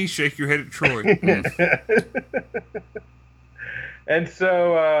head at me, shake your head at Troy. And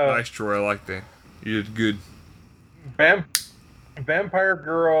so Nice, Troy, I like that. You did good. Vampire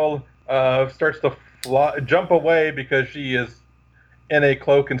Girl starts to jump away because she is in a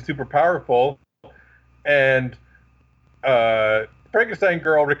cloak and super powerful, and Frankenstein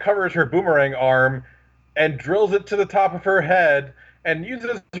Girl recovers her boomerang arm and drills it to the top of her head and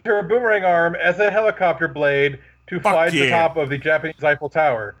uses her boomerang arm as a helicopter blade to fly to the yeah. top of the Japanese Eiffel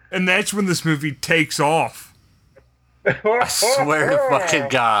Tower. And that's when this movie takes off. I swear to fucking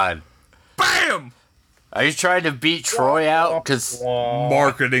God. BAM! Are you trying to beat Troy out? Because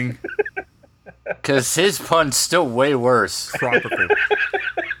Marketing. his pun's still way worse. Tropical.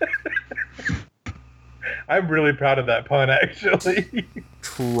 I'm really proud of that pun, actually.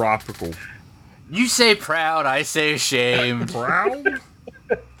 Tropical. You say proud, I say ashamed. Proud?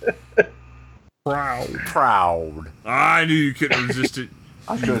 Proud. Proud. I knew you couldn't resist it.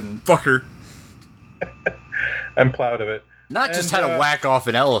 I couldn't. Fucker. I'm proud of it. Not just And, how to whack off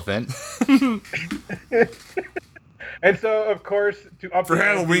an elephant. And so, of course, to up For the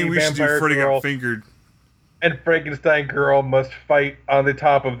Halloween, ante, we should do Vampire Freddy Girl Got Fingered. and Frankenstein Girl must fight on the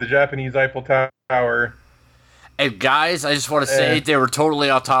top of the Japanese Eiffel Tower. And guys, I just want to say they were totally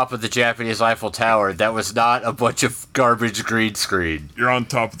on top of the Japanese Eiffel Tower. That was not a bunch of garbage green screen. You're on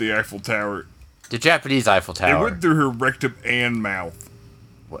top of the Eiffel Tower. The Japanese Eiffel It Tower. went through her rectum and mouth.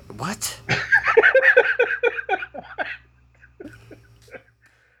 What?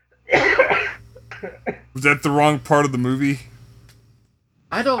 Was that the wrong part of the movie?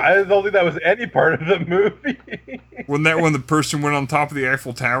 I don't. I don't think that was any part of the movie. Wasn't that when the person went on top of the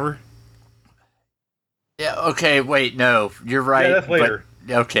Eiffel Tower? Yeah. Okay. Wait. No. You're right. Yeah, that's later.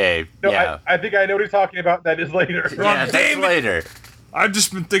 But, okay. No, yeah. I think I know what he's talking about. That is later. Yeah. damn That's it. later. I've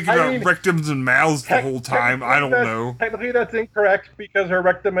just been thinking I about mean, rectums and mouths the whole time. I don't know. Technically, that's incorrect because her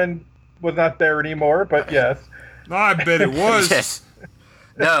rectum was not there anymore, but yes. No, I bet it was. Yes.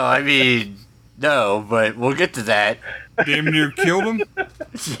 No. I mean. No. But we'll get to that. Damn near killed him.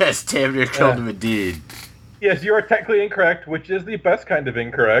 Yes. Damn near killed him indeed. Yes, you are technically incorrect, which is the best kind of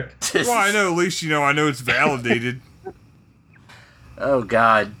incorrect. Well, I know. At least I know it's validated. Oh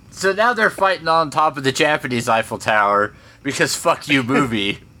God. So now they're fighting on top of the Japanese Eiffel Tower because fuck you,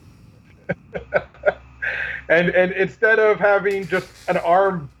 movie. And instead of having just an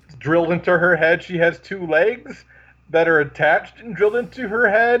arm drilled into her head, she has two legs that are attached and drilled into her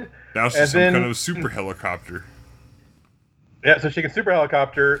head. Now she's And some then- kind of super helicopter. Yeah, so she can super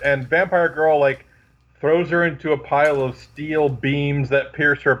helicopter, and Vampire Girl throws her into a pile of steel beams that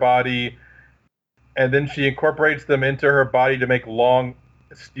pierce her body, and then she incorporates them into her body to make long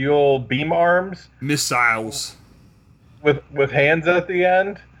steel beam arms Missiles. with hands at the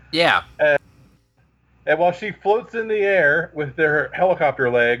end. Yeah. And while she floats in the air with her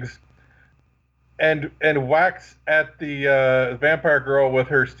helicopter legs and whacks at the Vampire Girl with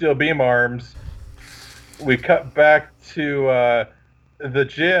her steel beam arms, we cut back to the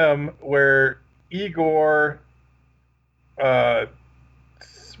gym where Igor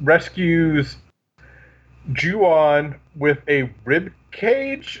rescues Ju-on with a rib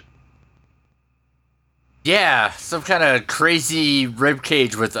cage. Yeah, some kind of crazy rib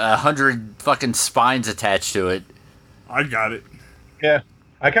cage with 100 fucking spines attached to it. I got it. Yeah,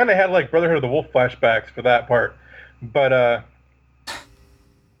 I kind of had like Brotherhood of the Wolf flashbacks for that part, but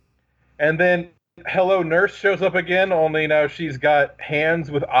and then Hello Nurse shows up again. Only now she's got hands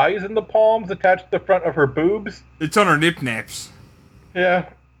with eyes in the palms attached to the front of her boobs. It's on her nip naps. Yeah,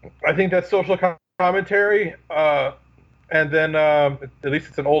 I think that's social commentary. And then at least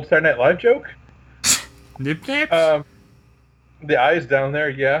it's an old Saturday Night Live joke. Nip naps? The eyes down there,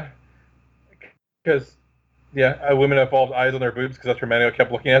 yeah. Because, women have false eyes on their boobs because that's where Manuel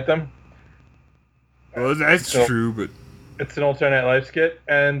kept looking at them. Well, that's true, but... It's an old Saturday Night Live skit.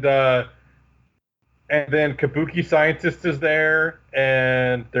 And then Kabuki Scientist is there,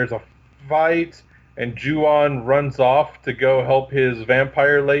 and there's a fight, and Ju-on runs off to go help his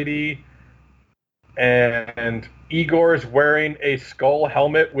vampire lady, and Igor's wearing a skull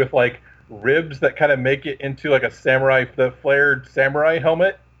helmet with, like, ribs that kind of make it into like the flared samurai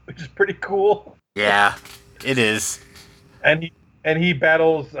helmet, which is pretty cool. Yeah, it is. And he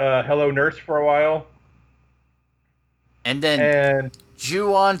battles Hello Nurse for a while. And then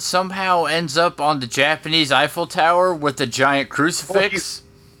Ju-on somehow ends up on the Japanese Eiffel Tower with a giant crucifix.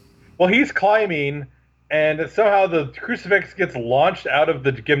 Well, he's climbing, and somehow the crucifix gets launched out of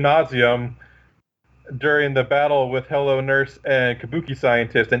the gymnasium during the battle with Hello Nurse and Kabuki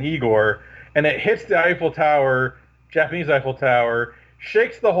Scientist and Igor, and it hits the Eiffel Tower, Japanese Eiffel Tower,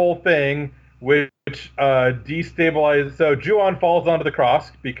 shakes the whole thing, which destabilizes. So Ju-on falls onto the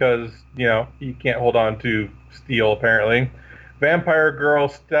cross because, he can't hold on to steel, apparently. Vampire Girl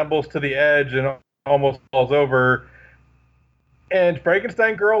stumbles to the edge and almost falls over. And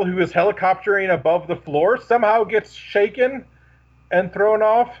Frankenstein Girl, who is helicoptering above the floor, somehow gets shaken and thrown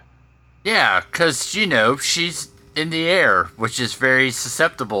off. Yeah, because, she's in the air, which is very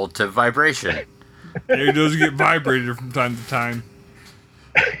susceptible to vibration. It does get vibrated from time to time.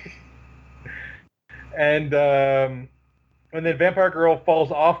 And then Vampire Girl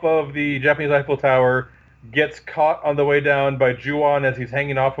falls off of the Japanese Eiffel Tower, gets caught on the way down by Ju-on as he's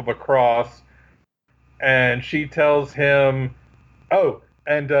hanging off of a cross, and she tells him,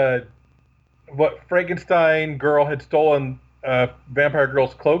 what Frankenstein Girl had stolen Vampire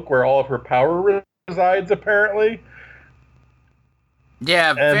Girl's cloak where all of her power resides, apparently.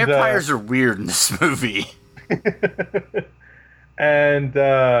 Yeah, vampires are weird in this movie. and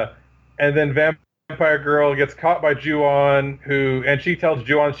then Vampire Girl gets caught by Ju-on, and she tells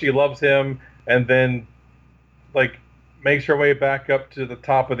Ju-on she loves him, and then makes her way back up to the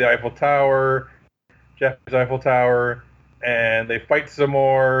top of the Eiffel Tower, Japanese Eiffel Tower, and they fight some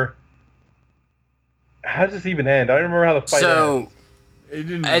more. How does this even end? I don't remember how the fight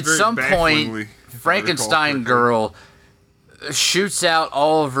ends. At some point, Frankenstein Girl shoots out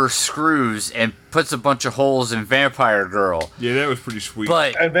all of her screws and puts a bunch of holes in Vampire Girl. Yeah, that was pretty sweet.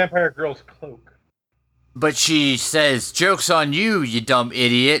 And Vampire Girl's cloak. But she says, "Joke's on you, you dumb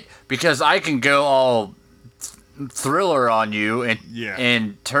idiot, because I can go all Thriller on you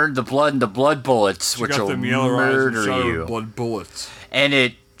and turn the blood into blood bullets, which will murder you." Blood bullets. And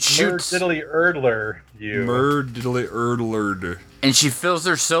it shoots Murdiddly-erdler you. Murdiddly-erdlered. And she fills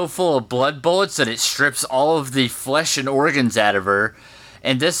her so full of blood bullets that it strips all of the flesh and organs out of her.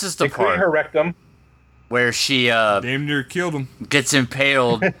 And this is the including part her rectum, where she damn near killed him. Gets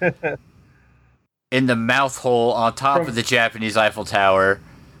impaled in the mouth hole on top of the Japanese Eiffel Tower.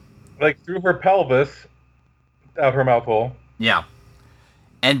 Through her pelvis, out her mouth hole. Yeah.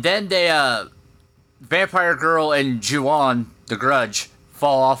 And then they, Vampire Girl and Ju-on, the Grudge,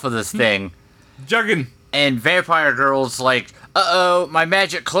 fall off of this thing. Juggin'. And Vampire Girl's like, uh-oh, my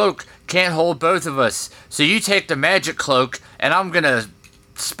magic cloak can't hold both of us. So you take the magic cloak, and I'm gonna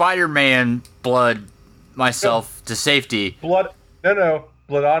Spider-Man blood myself to safety.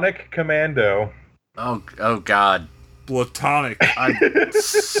 Bloodonic Commando. Oh God. Platonic. I'm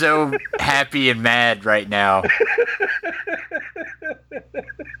so happy and mad right now.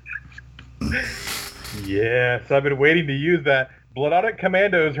 Yes, I've been waiting to use that. Bloodonic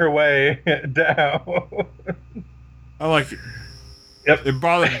Commando is her way down. I like it. Yep. It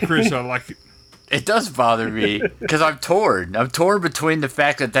bothered Chris. I like it. It does bother me because I'm torn. I'm torn between the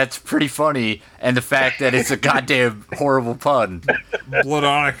fact that that's pretty funny and the fact that it's a goddamn horrible pun.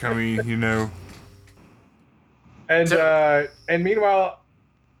 Bloodonic, I mean, And meanwhile,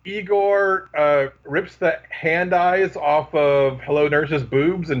 Igor rips the hand eyes off of Hello Nurse's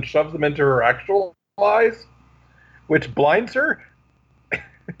boobs and shoves them into her actual eyes, which blinds her.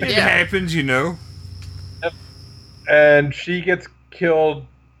 It happens, And she gets killed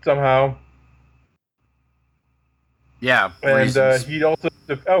somehow. Yeah, And reasons. he also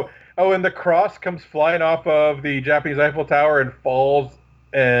and the cross comes flying off of the Japanese Eiffel Tower and falls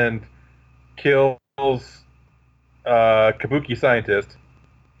and kills Kabuki scientist.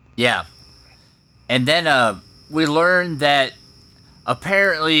 Yeah. And then we learn that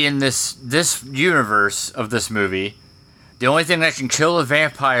apparently in this universe of this movie, the only thing that can kill a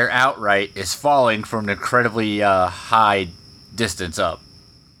vampire outright is falling from an incredibly high distance up.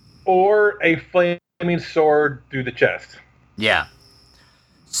 Or a flaming sword through the chest. Yeah.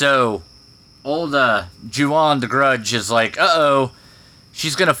 So, old Juan the Grudge is like, uh-oh,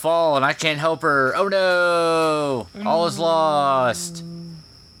 she's gonna fall and I can't help her. Oh no! All is lost.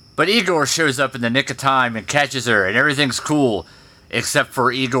 But Igor shows up in the nick of time and catches her, and everything's cool, except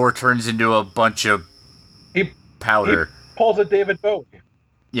for Igor turns into a bunch of He powder. He pulls a David Bowie.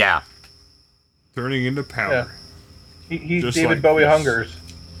 Yeah. Turning into powder. He's Just David like Bowie this. hungers.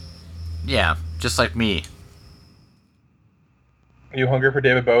 Yeah, just like me. You hunger for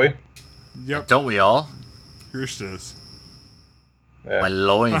David Bowie? Yep. Don't we all? Chris does. Yeah. My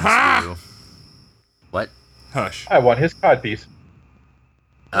loins Aha! do. What? Hush. I want his codpiece.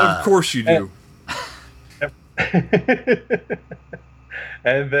 Of course you do.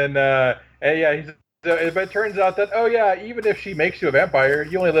 And then, but it turns out that, even if she makes you a vampire,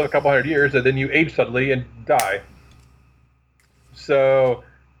 you only live a couple hundred years, and then you age suddenly and die. So,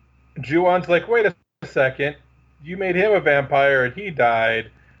 Juon's like, wait a second, you made him a vampire and he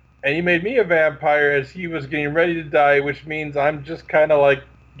died, and you made me a vampire as he was getting ready to die, which means I'm just kind of like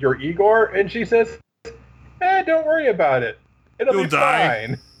your Igor? And she says, don't worry about it. It'll You'll be die.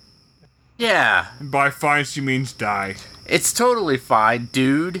 fine. Yeah, And by fine, she means die. it's totally fine,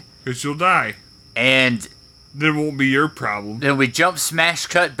 dude. Because you'll die. And Then it won't be your problem. then we jump smash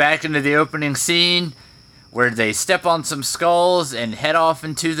cut back into the opening scene where they step on some skulls and head off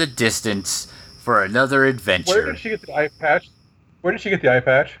into the distance for another adventure. Where did she get the eye patch? Why was she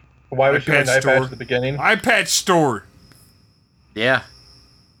wearing the eye patch at the beginning? Eye patch store. Yeah.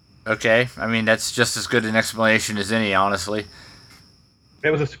 Okay, I mean, that's just as good an explanation as any, honestly. It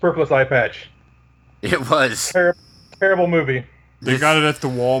was a superfluous eye patch. It was. Terrible movie. They got it at the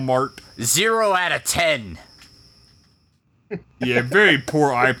Walmart. 0 out of 10. Yeah, very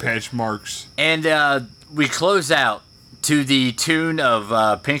poor eye patch marks. And we close out to the tune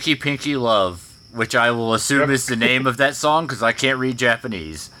of Pinky Pinky Love, which I will assume is the name of that song because I can't read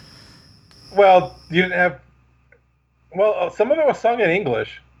Japanese. Well, you didn't have. Well, some of it was sung in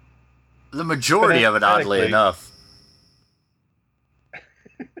English. The majority of it, oddly Phonetically. enough.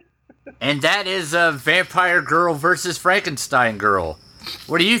 And that is Vampire Girl versus Frankenstein Girl.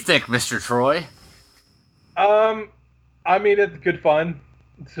 What do you think, Mr. Troy? I mean, it's good fun.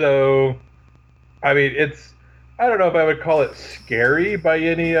 So, I mean, it's. I don't know if I would call it scary by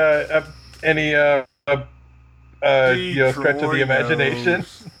any stretch of the imagination.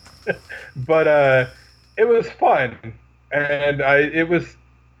 But it was fun, and it was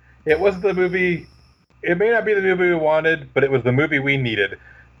the movie. It may not be the movie we wanted, but it was the movie we needed,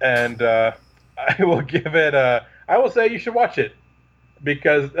 and I will give it. I will say you should watch it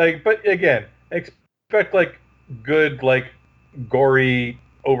because, but again, expect good, gory,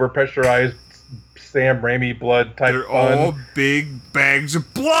 overpressurized Sam Raimi blood type They're fun. all big bags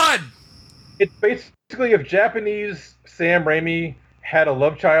of blood. It's basically if Japanese Sam Raimi had a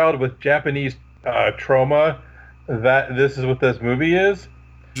love child with Japanese trauma, that this is what this movie is,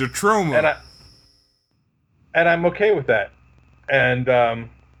 Your trauma. and I'm okay with that. And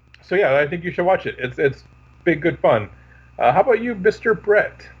so yeah, I think you should watch it. It's big good fun. How about you, Mr.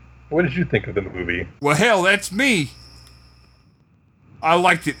 Brett? What did you think of the movie? Well, hell, that's me. I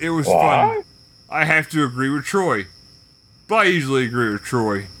liked it. It was What? fun. I have to agree with Troy. But I usually agree with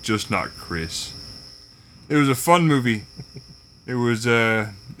Troy, just not Chris. It was a fun movie. It was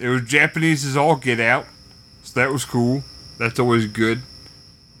Japanese as all get out. So that was cool. That's always good.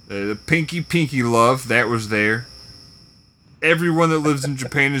 The Pinky Love, that was there. Everyone that lives in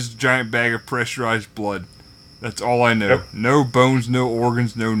Japan is a giant bag of pressurized blood. That's all I know. Yep. No bones, no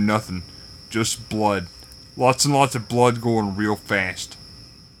organs, no nothing. Just blood. Lots and lots of blood going real fast.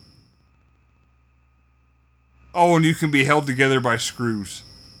 Oh, and you can be held together by screws.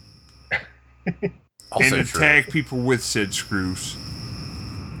 Also and true. attack people with said screws.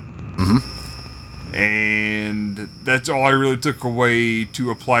 Mm-hmm. And that's all I really took away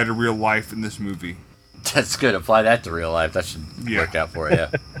to apply to real life in this movie. That's good. Apply that to real life. That should Yeah. work out for you.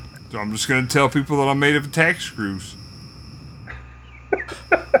 So I'm just going to tell people that I'm made of attack screws.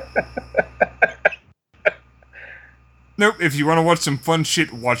 Nope, if you want to watch some fun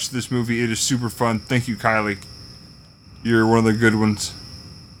shit, watch this movie. It is super fun. Thank you, Kylie. You're one of the good ones.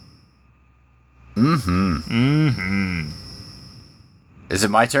 Is it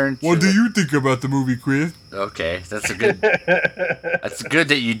my turn? What do you think about the movie, Chris? Okay, that's a good. That's good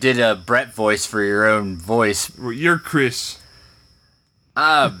that you did a Brett voice for your own voice. Well, you're Chris.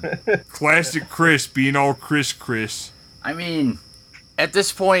 Classic Chris, being all Chris. I mean, at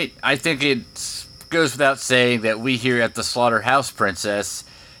this point, I think it goes without saying that we here at the Slaughterhouse Princess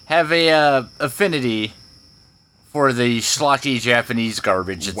have a affinity for the schlocky Japanese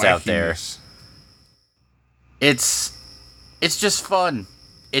garbage that's out there. Wackiness. It's just fun.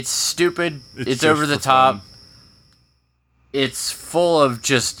 It's stupid. It's just over the for top. fun. It's full of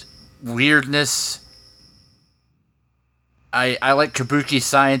just weirdness. I like kabuki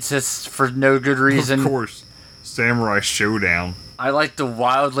scientists for no good reason. Of course. Samurai Showdown. I like the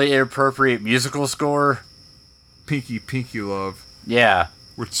wildly inappropriate musical score. Pinky Love. Yeah.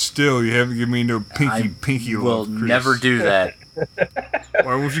 Which still, you haven't given me no Pinky will Love, Chris. never do that.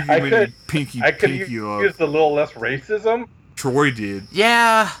 Why won't you give me any Pinky I could Love? use a little less racism. Troy did.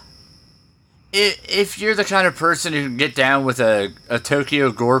 Yeah. If you're the kind of person who can get down with a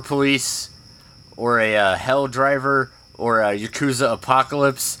Tokyo Gore Police or a Hell Driver or a Yakuza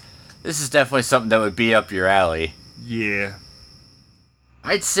Apocalypse, this is definitely something that would be up your alley. Yeah.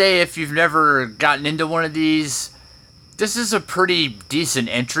 I'd say if you've never gotten into one of these, this is a pretty decent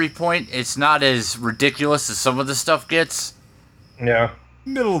entry point. It's not as ridiculous as some of the stuff gets. Yeah.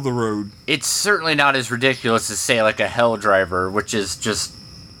 Middle of the road. It's certainly not as ridiculous as, say, like a Hell Driver, which is just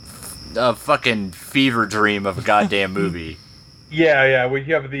a fucking fever dream of a goddamn movie. Yeah. We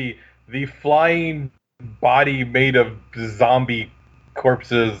have the flying body made of zombie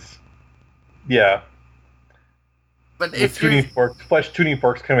corpses. Yeah. But With if flesh tuning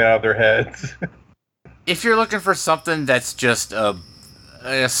forks coming out of their heads. if you're looking for something that's just a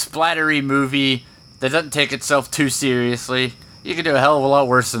splattery movie that doesn't take itself too seriously, you can do a hell of a lot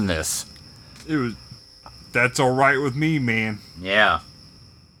worse than this. That's alright with me, man. Yeah.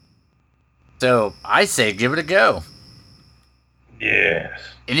 So, I say give it a go. Yes.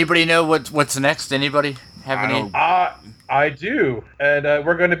 Anybody know what's next? Anybody have any? I do. And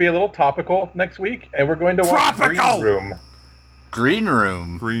we're going to be a little topical next week, and we're going to watch Tropical! Green Room. Green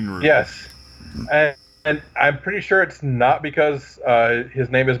Room. Green Room. Yes. And I'm pretty sure it's not because his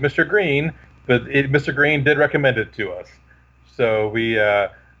name is Mr. Green, but Mr. Green did recommend it to us. So we are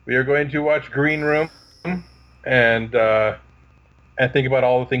going to watch Green Room and think about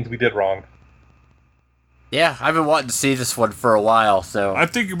all the things we did wrong. Yeah, I've been wanting to see this one for a while, so... I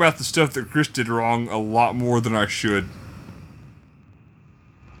think about the stuff that Chris did wrong a lot more than I should.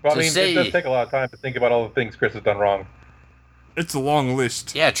 Well, I mean, it does take a lot of time to think about all the things Chris has done wrong. It's a long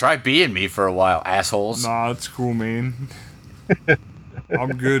list. Yeah, try being me for a while, assholes. Nah, it's cool, man. I'm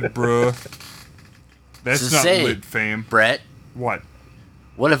good, bruh. That's So not say, lit, fam. Brett, What?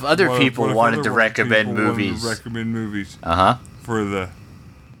 what if other people What if wanted other to recommend people wanted to movies? recommend movies Uh-huh. for the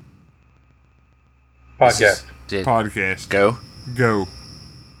Podcast. podcast. Go. Go.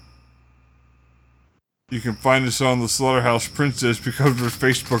 You can find us on the Slaughterhouse Princess because we're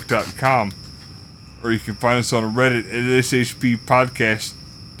Facebook.com. Or you can find us on Reddit at SHP Podcast,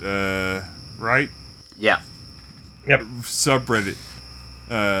 right? Yeah. Yep. Subreddit.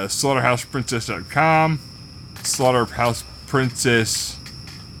 SlaughterhousePrincess.com. Slaughterhouse Princess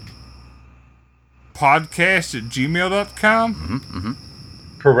Podcast at gmail.com.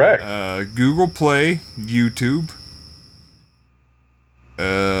 Correct. Google Play, YouTube,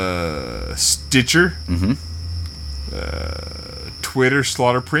 Stitcher, Twitter,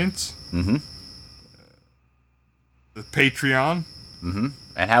 Slaughter Prince, the Patreon, And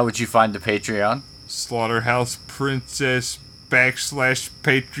how would you find the Patreon? Slaughterhouse Princess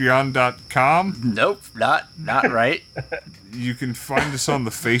 /Patreon.com. Nope, not right. You can find us on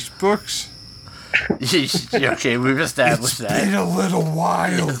the Facebooks. Okay, we've established Been that. a little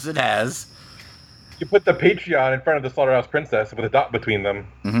while. Yes, it has. You put the Patreon in front of the Slaughterhouse Princess with a dot between them.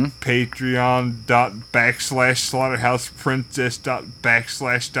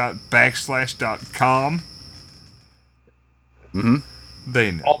 Patreon./slaughterhouseprincess.com.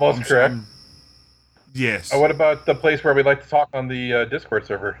 They know. Almost correct. Yes. What about the place where we like to talk on the Discord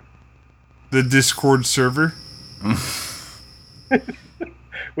server? The Discord server.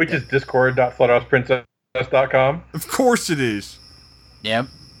 Which is discord.slaughterhouseprincess.com. Of course it is. Yep,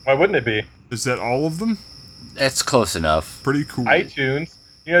 Why wouldn't it be? Is that all of them? that's close enough. Pretty cool. iTunes.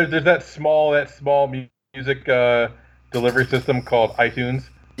 You know, there's that small music delivery system called iTunes.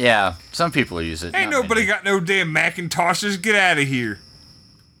 Yeah, some people use it. Ain't not nobody many. got no damn Macintoshes. Get out of here.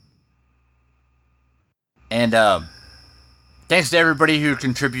 And thanks to everybody who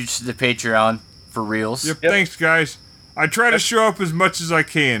contributes to the Patreon for reals. Yep. Thanks, guys. I try to show up as much as I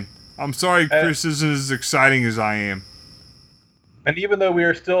can. I'm sorry Chris isn't as exciting as I am. And even though we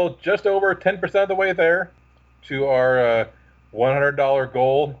are still just over 10% of the way there to our $100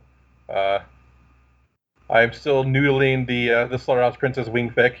 goal, I'm still noodling the Slaughterhouse Princess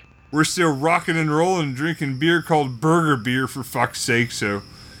wing fic. We're still rocking and rolling and drinking beer called Burger Beer, for fuck's sake, so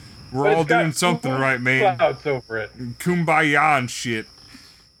we're all doing something right, man. Clouds over it. Kumbaya and shit.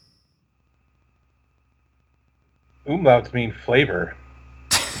 Umlauts mean flavor.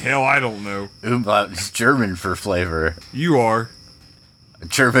 Hell, I don't know. Umlaut is German for flavor. You are.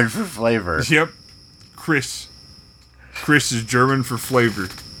 German for flavor. Yep. Chris. Chris is German for flavor.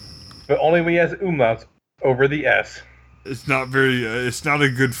 But only when he has umlauts over the S. It's not very, it's not a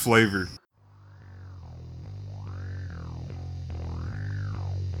good flavor.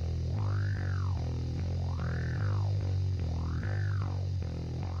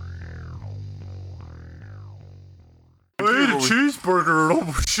 I ate a cheeseburger and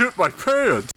almost shit my pants.